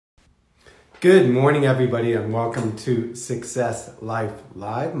Good morning, everybody, and welcome to Success Life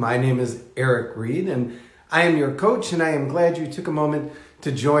Live. My name is G Reid, and I am your coach, and I am glad you took a moment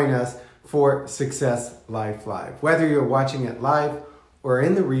to join us for Success Life Live. Whether you're watching it live or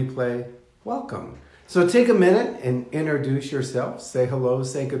in the replay, welcome. So take a minute and introduce yourself. Say hello,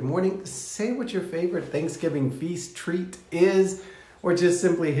 say good morning, say what your favorite Thanksgiving feast treat is, or just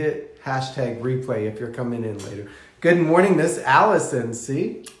simply hit hashtag replay if you're coming in later. Good morning, Miss Allison.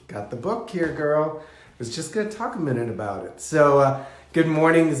 See, got the book here, girl. I was just going to talk a minute about it. So good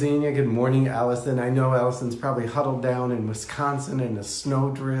morning, Xenia. Good morning, Allison. I know Allison's probably huddled down in Wisconsin in a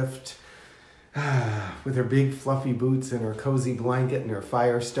snowdrift with her big fluffy boots and her cozy blanket and her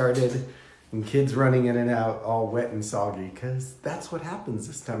fire started and kids running in and out all wet and soggy because that's what happens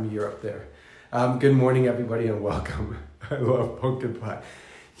this time of year up there. Good morning, everybody, and welcome. I love pumpkin pie.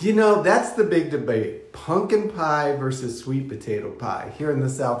 You know, that's the big debate, pumpkin pie versus sweet potato pie here in the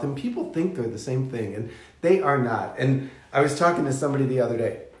South. And people think they're the same thing, and they are not. And I was talking to somebody the other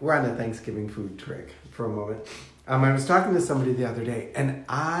day. We're on a Thanksgiving food trick for a moment. I was talking to somebody the other day, and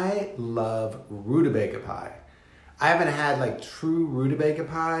I love rutabaga pie. I haven't had like true rutabaga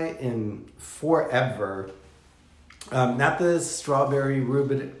pie in forever. Not the strawberry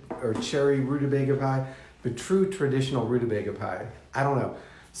or cherry rutabaga pie, but true traditional rutabaga pie. I don't know.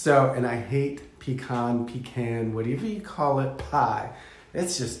 So, and I hate pecan, whatever you call it, pie.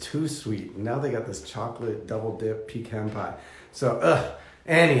 It's just too sweet. Now they got this chocolate double dip pecan pie. So,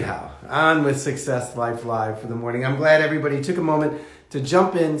 anyhow, on with Success Life Live for the morning. I'm glad everybody took a moment to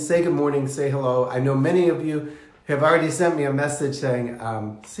jump in, say good morning, say hello. I know many of you have already sent me a message saying,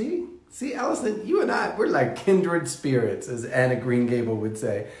 see, Allison, you and I, we're like kindred spirits, as Anna Green Gable would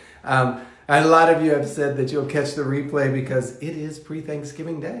say. And a lot of you have said that you'll catch the replay because it is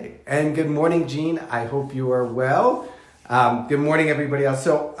pre-Thanksgiving Day. And good morning, Jean. I hope you are well. Good morning, everybody else.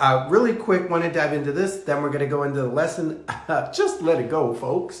 So really quick, want to dive into this. Then we're going to go into the lesson. Just let it go,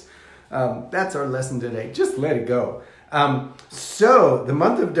 folks. That's our lesson today. Just let it go. So the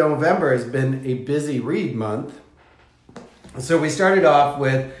month of November has been a busy read month. So we started off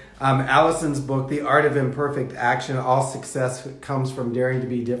with Allison's book, The Art of Imperfect Action. All success comes from daring to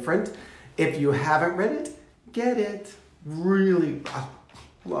be different. If you haven't read it, get it. Really, I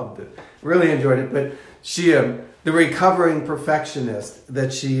loved it. Really enjoyed it. But she, the recovering perfectionist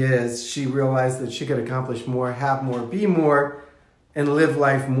that she is, she realized that she could accomplish more, have more, be more, and live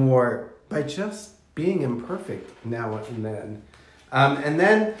life more by just being imperfect now and then. And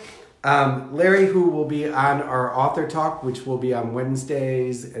then Larry, who will be on our author talk, which will be on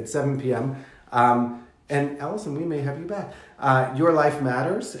Wednesdays at 7 p.m., and Allison, we may have you back. Your Life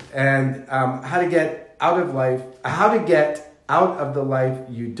Matters, and how to get out of the life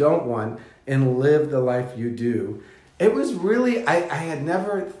you don't want and live the life you do. It was really, I had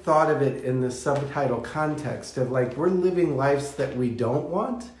never thought of it in the subtitle context of like, we're living lives that we don't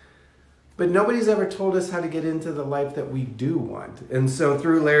want, but nobody's ever told us how to get into the life that we do want. And so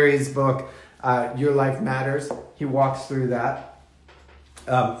through Larry's book, Your Life Matters, he walks through that.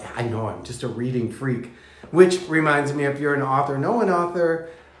 I know I'm just a reading freak, which reminds me, if you're an author, know an author,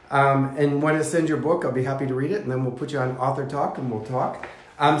 and want to send your book, I'll be happy to read it, and then we'll put you on Author Talk, and we'll talk.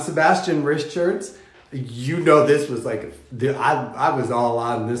 Sebastian Richards, you know this was like, I was all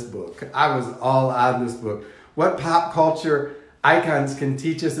on this book. I was all on this book. What pop culture icons can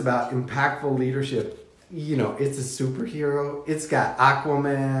teach us about impactful leadership. You know, it's a superhero. It's got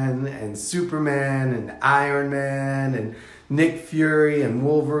Aquaman and Superman and Iron Man and Nick Fury and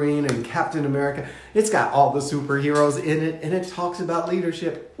Wolverine and Captain America. It's got all the superheroes in it, and it talks about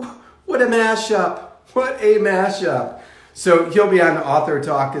leadership. What a mashup. What a mashup. So he'll be on Author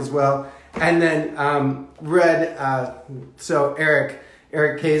Talk as well. And then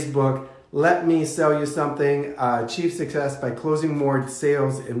Eric Kay's book, Let Me Sell You Something, Achieve Success by Closing More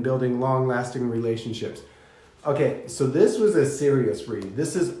Sales and Building Long-Lasting Relationships. Okay, so this was a serious read.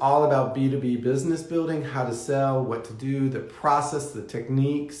 This is all about B2B business building, how to sell, what to do, the process, the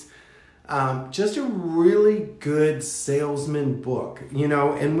techniques. Just a really good salesman book, you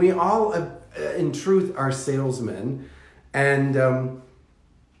know, and we all, in truth, are salesmen. And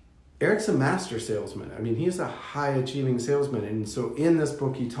Eric's a master salesman. I mean, he's a high-achieving salesman. And so in this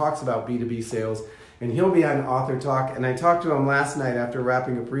book, he talks about B2B sales, and he'll be on Author Talk. And I talked to him last night after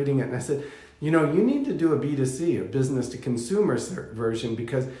wrapping up reading it, and I said, you know, you need to do a B2C, a business to consumer version,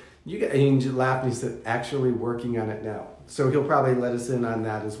 because you get, and he laughed and he said, actually working on it now. So he'll probably let us in on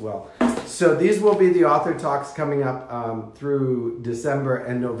that as well. So these will be the author talks coming up through December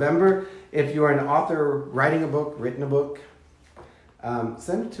and November. If you're an author writing a book, written a book,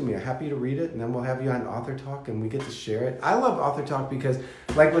 send it to me. I'm happy to read it, and then we'll have you on Author Talk, and we get to share it. I love Author Talk because,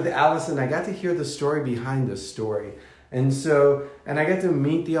 like with Allison, I got to hear the story behind the story. And I got to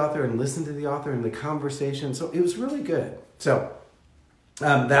meet the author and listen to the author and the conversation. So it was really good. So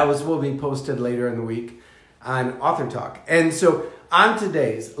will be posted later in the week on Author Talk. And so on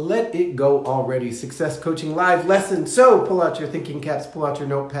today's Let It Go Already Success Coaching Live lesson. So pull out your thinking caps, pull out your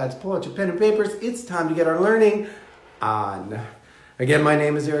notepads, pull out your pen and papers. It's time to get our learning on. Again, my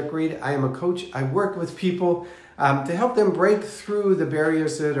name is Eric Reid. I am a coach. I work with people to help them break through the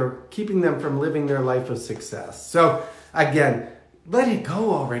barriers that are keeping them from living their life of success. So again, let it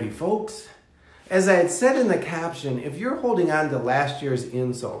go already, folks. As I had said in the caption, if you're holding on to last year's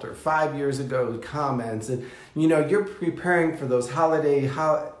insult or 5 years ago comments, and you're preparing for those holiday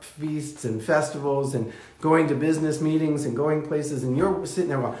feasts and festivals and going to business meetings and going places, and you're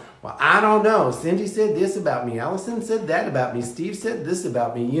sitting there going, well, I don't know. Cindy said this about me. Allison said that about me. Steve said this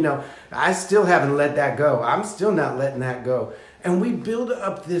about me. I still haven't let that go. I'm still not letting that go. And we build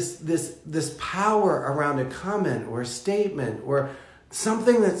up this power around a comment or a statement or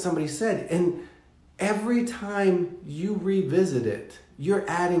something that somebody said. And every time you revisit it, you're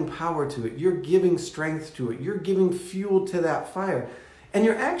adding power to it. You're giving strength to it. You're giving fuel to that fire. And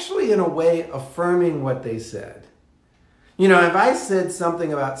you're actually, in a way, affirming what they said. If I said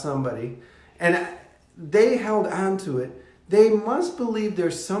something about somebody and they held on to it, they must believe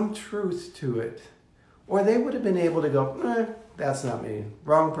there's some truth to it. Or they would have been able to go, that's not me.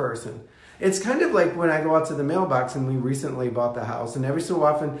 Wrong person. It's kind of like when I go out to the mailbox, and we recently bought the house, and every so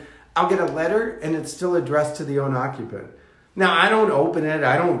often I'll get a letter and it's still addressed to the owner occupant. Now, I don't open it.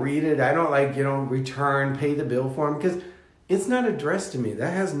 I don't read it. I don't return, pay the bill for them because it's not addressed to me.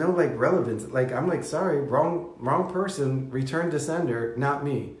 That has no relevance. I'm sorry, wrong person, return to sender, not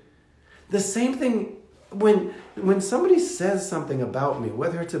me. The same thing when somebody says something about me,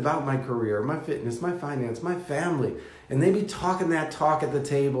 whether it's about my career, my fitness, my finance, my family, and they be talking that talk at the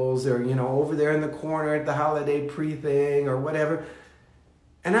tables or, over there in the corner at the holiday pre-thing or whatever,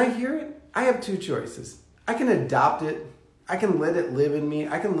 and I hear it, I have two choices. I can adopt it. I can let it live in me.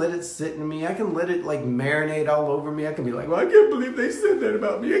 I can let it sit in me. I can let it marinate all over me. I can be like, well, I can't believe they said that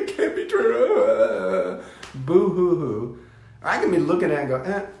about me. It can't be true. Boo-hoo-hoo. Or I can be looking at it and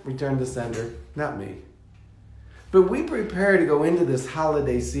go, return to sender. Not me. But we prepare to go into this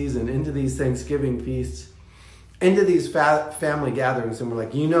holiday season, into these Thanksgiving feasts, into these family gatherings, and we're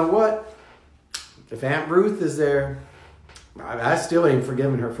like, you know what? If Aunt Ruth is there, I still ain't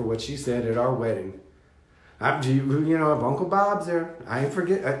forgiven her for what she said at our wedding. If Uncle Bob's there, I ain't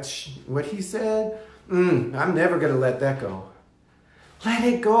forget what he said. I'm never going to let that go. Let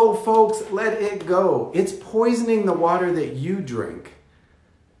it go, folks. Let it go. It's poisoning the water that you drink.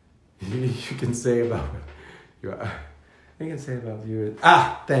 You can say about you. You can say about you.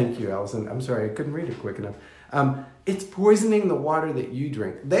 Thank you, Allison. I'm sorry, I couldn't read it quick enough. It's poisoning the water that you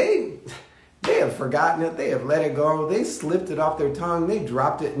drink. They have forgotten it. They have let it go. They slipped it off their tongue. They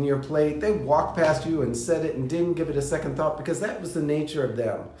dropped it in your plate. They walked past you and said it and didn't give it a second thought because that was the nature of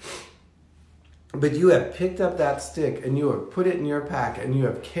them. But you have picked up that stick and you have put it in your pack and you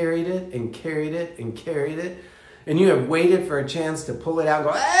have carried it and carried it and carried it. And you have waited for a chance to pull it out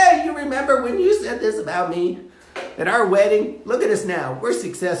and go, hey, you remember when you said this about me at our wedding? Look at us now. We're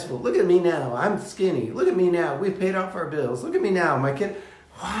successful. Look at me now. I'm skinny. Look at me now. We've paid off our bills. Look at me now. My kid.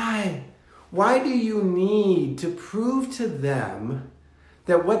 Why? Why do you need to prove to them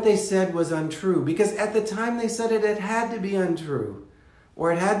that what they said was untrue? Because at the time they said it, it had to be untrue.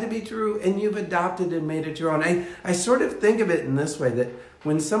 Or it had to be true, and you've adopted and made it your own. I sort of think of it in this way, that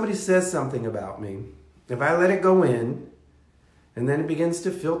when somebody says something about me, if I let it go in, and then it begins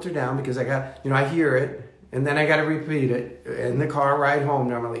to filter down because I hear it, and then I got to repeat it in the car ride home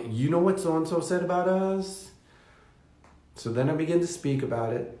normally. You know what so-and-so said about us? So then I begin to speak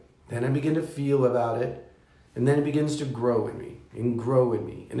about it. Then I begin to feel about it, and then it begins to grow in me and grow in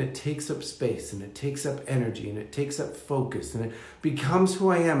me, and it takes up space, and it takes up energy, and it takes up focus, and it becomes who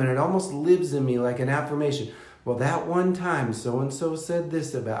I am, and it almost lives in me like an affirmation. Well, that one time so-and-so said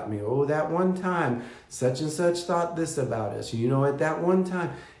this about me. Oh, that one time such and such thought this about us. At that one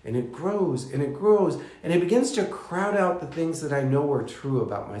time. And it grows and it grows. And it begins to crowd out the things that I know are true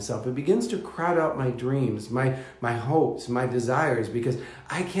about myself. It begins to crowd out my dreams, my hopes, my desires, because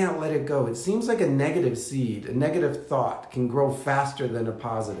I can't let it go. It seems like a negative seed, a negative thought can grow faster than a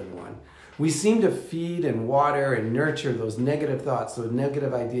positive one. We seem to feed and water and nurture those negative thoughts, those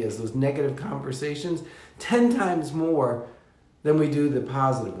negative ideas, those negative conversations 10 times more than we do the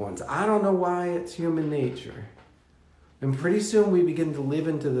positive ones. I don't know why. It's human nature. And pretty soon we begin to live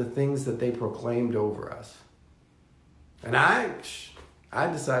into the things that they proclaimed over us. And I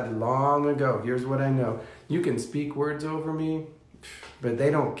decided long ago, here's what I know. You can speak words over me, but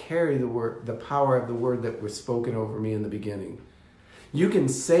they don't carry the power of the word that was spoken over me in the beginning. You can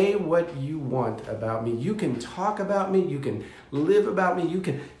say what you want about me. You can talk about me. You can live about me. You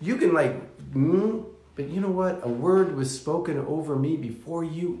can but you know what? A word was spoken over me before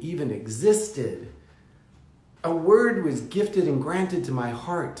you even existed. A word was gifted and granted to my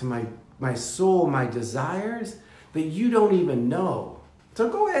heart, to my soul, my desires that you don't even know. So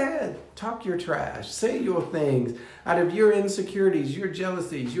go ahead, talk your trash, say your things out of your insecurities, your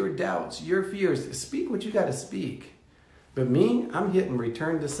jealousies, your doubts, your fears. Speak what you got to speak. But me, I'm hitting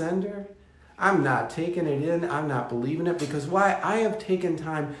return to sender. I'm not taking it in. I'm not believing it. Because why? I have taken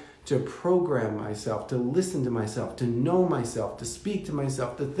time to program myself, to listen to myself, to know myself, to speak to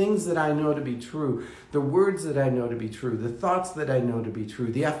myself, the things that I know to be true, the words that I know to be true, the thoughts that I know to be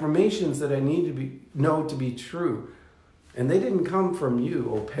true, the affirmations that I know to be true. And they didn't come from you,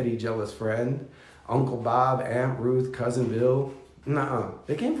 oh petty jealous friend, Uncle Bob, Aunt Ruth, Cousin Bill. Nuh-uh.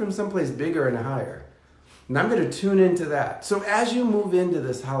 They came from someplace bigger and higher. And I'm going to tune into that. So as you move into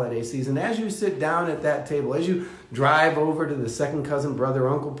this holiday season, as you sit down at that table, as you drive over to the second cousin, brother,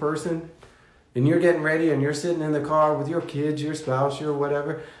 uncle person, and you're getting ready and you're sitting in the car with your kids, your spouse, your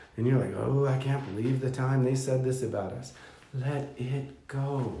whatever, and you're like, oh, I can't believe the time they said this about us. Let it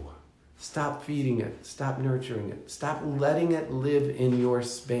go. Stop feeding it. Stop nurturing it. Stop letting it live in your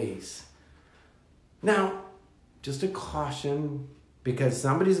space. Now, just a caution, because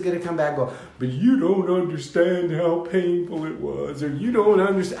somebody's going to come back and go, but you don't understand how painful it was, or you don't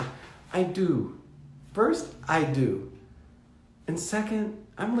understand. I do. First, I do. And second,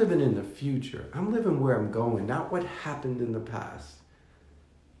 I'm living in the future. I'm living where I'm going, not what happened in the past.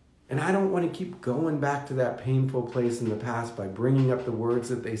 And I don't want to keep going back to that painful place in the past by bringing up the words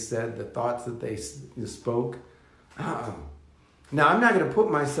that they said, the thoughts that they spoke. Now, I'm not going to put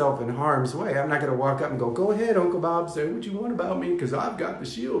myself in harm's way. I'm not going to walk up and go ahead, Uncle Bob, say what you want about me, because I've got the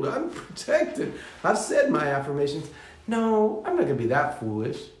shield. I'm protected. I've said my affirmations. No, I'm not going to be that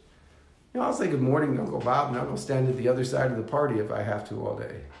foolish. I'll say good morning to Uncle Bob, and I'll stand at the other side of the party if I have to all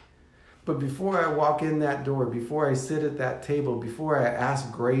day. But before I walk in that door, before I sit at that table, before I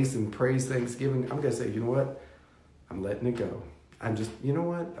ask grace and praise Thanksgiving, I'm going to say, you know what? I'm letting it go.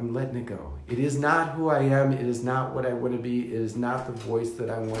 I'm letting it go. It is not who I am. It is not what I want to be. It is not the voice that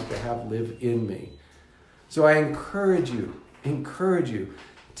I want to have live in me. So I encourage you,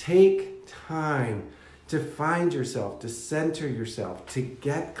 take time to find yourself, to center yourself, to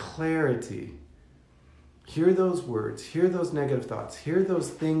get clarity. Hear those words, hear those negative thoughts, hear those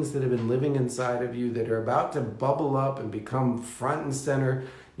things that have been living inside of you that are about to bubble up and become front and center,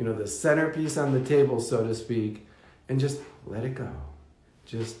 the centerpiece on the table, so to speak, and just let it go.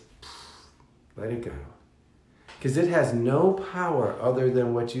 Just let it go. Because it has no power other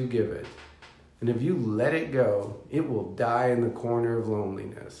than what you give it. And if you let it go, it will die in the corner of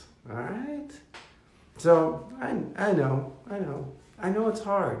loneliness. All right? So I know it's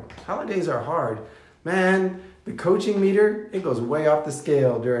hard. Holidays are hard. Man, the coaching meter, it goes way off the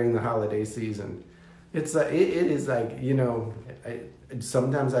scale during the holiday season. It is like,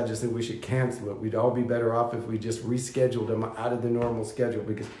 sometimes I just wish it cancel it. We'd all be better off if we just rescheduled them out of the normal schedule,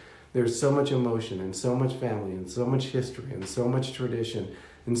 because there's so much emotion and so much family and so much history and so much tradition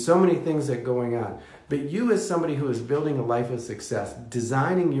and so many things that are going on. But you, as somebody who is building a life of success,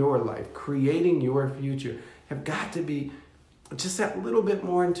 designing your life, creating your future, have got to be just that little bit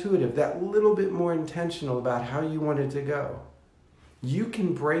more intuitive, that little bit more intentional about how you want it to go. You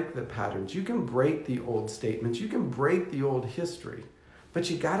can break the patterns. You can break the old statements. You can break the old history. But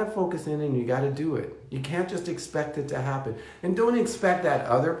you got to focus in and you got to do it. You can't just expect it to happen. And don't expect that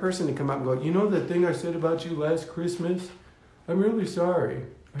other person to come up and go, the thing I said about you last Christmas? I'm really sorry.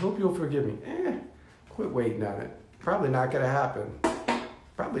 I hope you'll forgive me. Quit waiting on it. Probably not going to happen.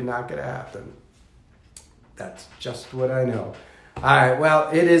 Probably not going to happen. That's just what I know. All right, well,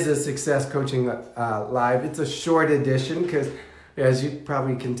 it is a Success Coaching Live. It's a short edition because, as you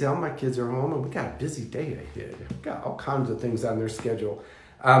probably can tell, my kids are home and we got a busy day ahead. We got all kinds of things on their schedule.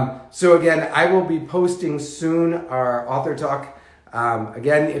 So again, I will be posting soon our author talk.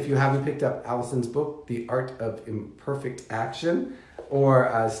 Again, if you haven't picked up Allison's book, The Art of Imperfect Action, or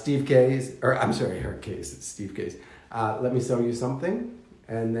her case, it's Steve Kay's, Let Me Show You Something.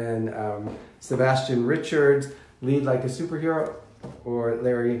 And then Sebastian Richards, Lead Like a Superhero, or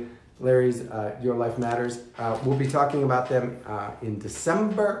Larry's Your Life Matters. We'll be talking about them in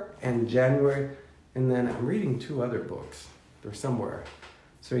December and January. And then I'm reading 2 other books. They're somewhere.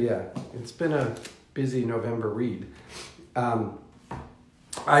 So yeah, it's been a busy November read.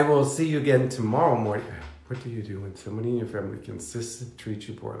 I will see you again tomorrow morning. What do you do when somebody in your family consistently treats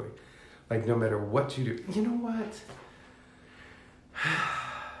you poorly? Like, no matter what you do. You know what?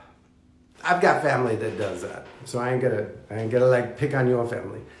 I've got family that does that. So I ain't gonna like pick on your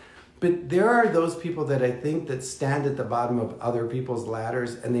family. But there are those people that I think that stand at the bottom of other people's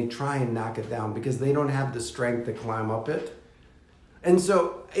ladders and they try and knock it down because they don't have the strength to climb up it. And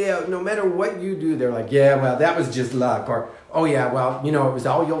so, yeah, no matter what you do, they're like, yeah, well, that was just luck. Or, oh, yeah, well, you know, it was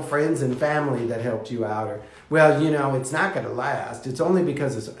all your friends and family that helped you out. Or, well, you know, it's not going to last. It's only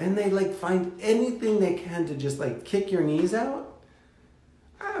because it's... And they, like, find anything they can to just, like, kick your knees out.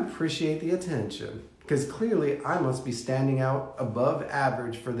 I appreciate the attention. Because clearly I must be standing out above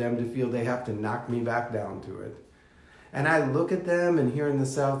average for them to feel they have to knock me back down to it. And I look at them, and here in the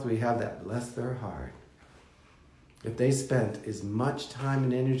South, we have that bless their heart. If they spent as much time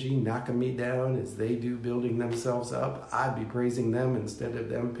and energy knocking me down as they do building themselves up, I'd be praising them instead of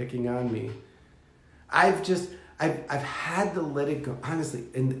them picking on me. I've had to let it go, honestly,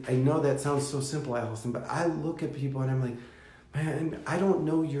 and I know that sounds so simple, Allison, but I look at people and I'm like, man, I don't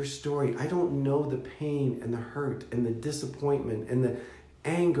know your story. I don't know the pain and the hurt and the disappointment and the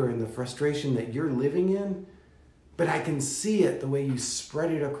anger and the frustration that you're living in. But I can see it the way you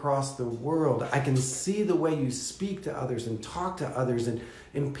spread it across the world. I can see the way you speak to others and talk to others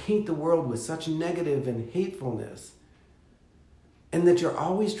and paint the world with such negative and hatefulness. And that you're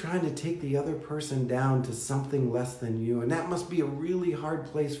always trying to take the other person down to something less than you. And that must be a really hard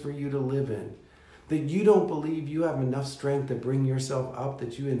place for you to live in. That you don't believe you have enough strength to bring yourself up,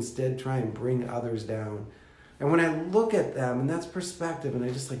 that you instead try and bring others down. And when I look at them, and that's perspective, and I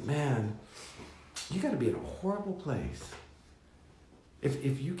just like, man, you got to be in a horrible place.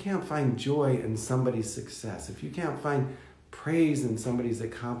 If you can't find joy in somebody's success, if you can't find praise in somebody's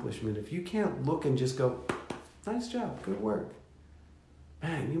accomplishment, if you can't look and just go, nice job, good work.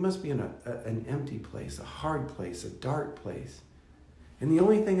 Man, you must be in an empty place, a hard place, a dark place. And the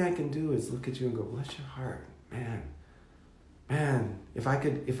only thing I can do is look at you and go, bless your heart, man, if I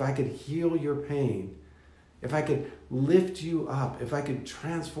could heal your pain, if I could lift you up, if I could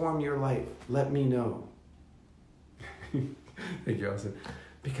transform your life, let me know. Thank you, Allison.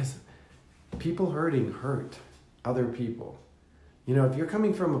 Because people hurting hurt other people. You know, if you're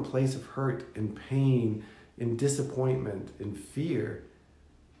coming from a place of hurt and pain and disappointment and fear,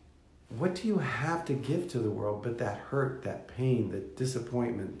 what do you have to give to the world but that hurt, that pain, that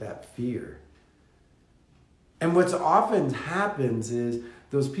disappointment, that fear? And what's often happens is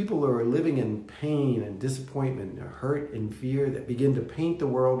those people who are living in pain and disappointment and hurt and fear that begin to paint the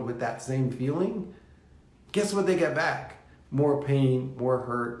world with that same feeling, guess what they get back? More pain, more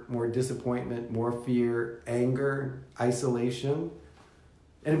hurt, more disappointment, more fear, anger, isolation.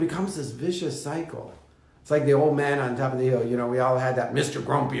 And it becomes this vicious cycle. It's like the old man on top of the hill. You know, we all had that Mr.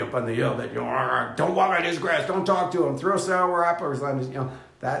 Grumpy up on the hill that, you know, don't walk on his grass, don't talk to him, throw sour apples on his, you know,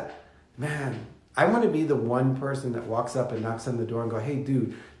 that, man. I want to be the one person that walks up and knocks on the door and go, hey,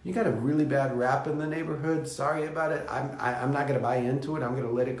 dude, you got a really bad rap in the neighborhood. Sorry about it. I'm not going to buy into it. I'm going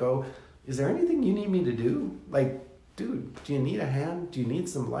to let it go. Is there anything you need me to do? Like, dude, do you need a hand? Do you need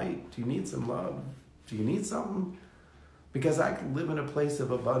some light? Do you need some love? Do you need something? Because I can live in a place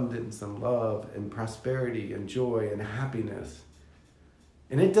of abundance and love and prosperity and joy and happiness.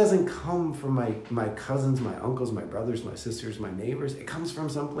 And it doesn't come from my cousins, my uncles, my brothers, my sisters, my neighbors. It comes from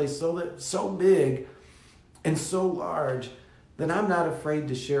someplace so big and so large that I'm not afraid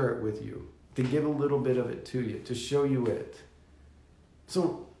to share it with you, to give a little bit of it to you, to show you it.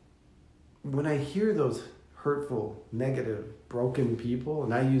 So when I hear those hurtful, negative, broken people,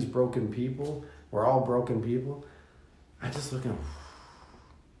 and I use broken people, we're all broken people, I just look at,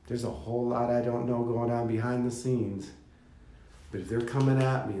 there's a whole lot I don't know going on behind the scenes. But if they're coming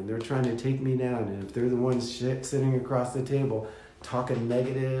at me and they're trying to take me down, and if they're the ones sitting across the table talking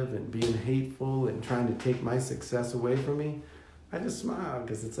negative and being hateful and trying to take my success away from me, I just smile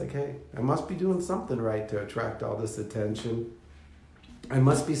because it's like, hey, I must be doing something right to attract all this attention. I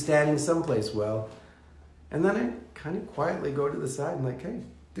must be standing someplace well. And then I kind of quietly go to the side and like, hey,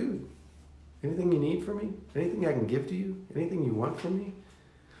 dude, anything you need from me? Anything I can give to you? Anything you want from me?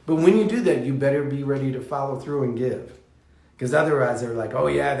 But when you do that, you better be ready to follow through and give. Because otherwise they're like, oh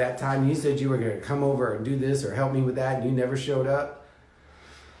yeah, that time you said you were going to come over and do this or help me with that and you never showed up.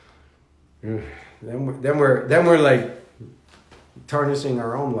 Then we're like tarnishing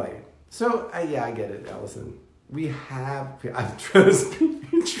our own light. So yeah, I get it, Allison. We have, trust me,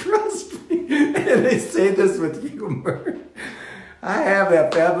 and I say this with humor. I have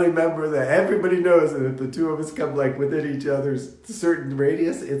that family member that everybody knows that if the two of us come like within each other's certain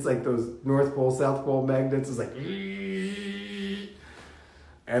radius, it's like those North Pole, South Pole magnets. It's like,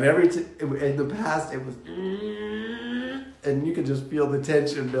 And in the past, it was, and you could just feel the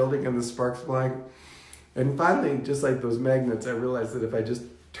tension building and the sparks flying. And finally, just like those magnets, I realized that if I just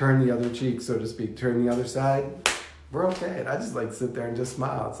turn the other cheek, so to speak, turn the other side, we're okay. And I just like sit there and just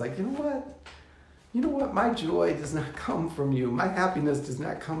smile. It's like, you know what? You know what? My joy does not come from you. My happiness does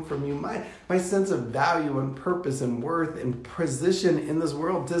not come from you. My sense of value and purpose and worth and position in this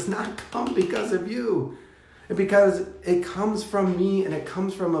world does not come because of you. Because it comes from me and it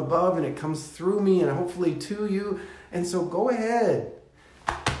comes from above and it comes through me and hopefully to you. And so go ahead.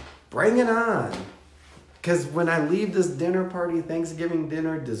 Bring it on. Because when I leave this dinner party, Thanksgiving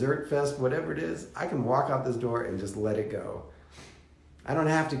dinner, dessert fest, whatever it is, I can walk out this door and just let it go. I don't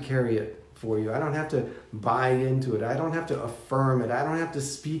have to carry it for you. I don't have to buy into it. I don't have to affirm it. I don't have to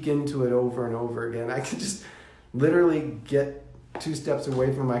speak into it over and over again. I can just literally get 2 steps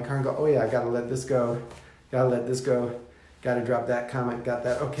away from my car and go, oh yeah, I got to let this go. Got to let this go. Got to drop that comment. Got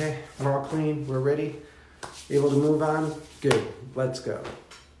that. Okay, we're all clean. We're ready. Able to move on? Good. Let's go.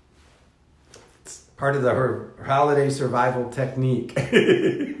 It's part of the holiday survival technique.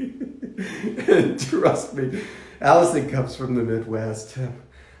 Trust me. Allison comes from the Midwest.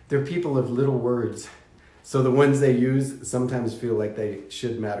 They're people of little words. So the ones they use sometimes feel like they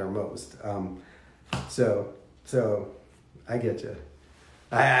should matter most. So I get you.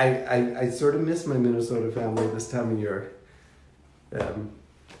 I sort of miss my Minnesota family this time of year.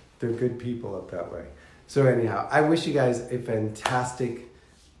 They're good people up that way. So anyhow, I wish you guys a fantastic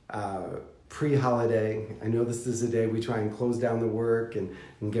pre-holiday. I know this is a day we try and close down the work and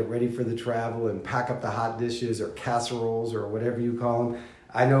get ready for the travel and pack up the hot dishes or casseroles or whatever you call them.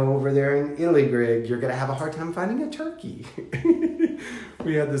 I know over there in Italy, Greg, you're going to have a hard time finding a turkey.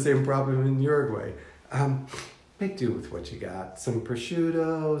 We had the same problem in Uruguay. Make do with what you got. Some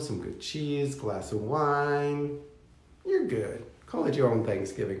prosciutto, some good cheese, glass of wine. You're good. Call it your own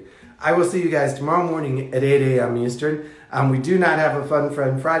Thanksgiving. I will see you guys tomorrow morning at 8 a.m. Eastern. We do not have a Fun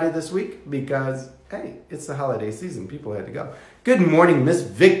Friend Friday this week because, hey, it's the holiday season. People had to go. Good morning, Miss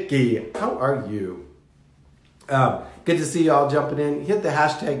Vicky. How are you? Good to see you all jumping in. Hit the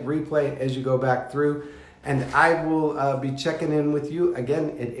hashtag replay as you go back through. And I will be checking in with you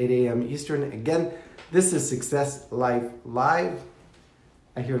again at 8 a.m. Eastern. Again, this is Success Life Live.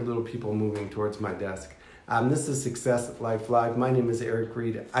 I hear little people moving towards my desk. This is Success Life Live. My name is Eric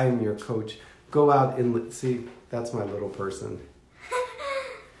Reid. I am your coach. Go out and see, that's my little person.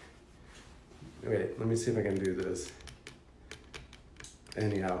 Wait, let me see if I can do this.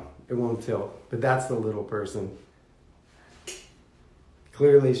 Anyhow, it won't tilt, but that's the little person.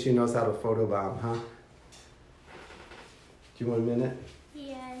 Clearly she knows how to photobomb, huh? Do you want a minute?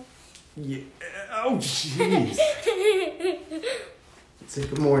 Yes. Yeah. Oh, jeez. Say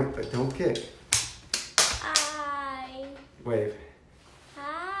good morning, but don't kick. Hi. Wave.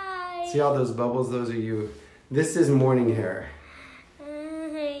 Hi. See all those bubbles? Those are you. This is morning hair.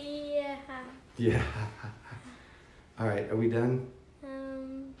 Yeah. Yeah. All right, are we done?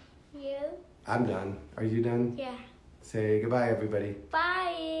 You? I'm done. Are you done? Yeah. Say goodbye, everybody.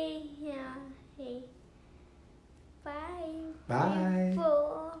 Bye. Yeah. Hey. Bye. Bye.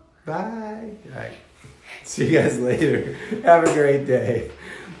 Bye. Bye. All right. See you guys later. Have a great day.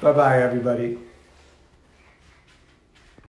 Bye-bye, everybody.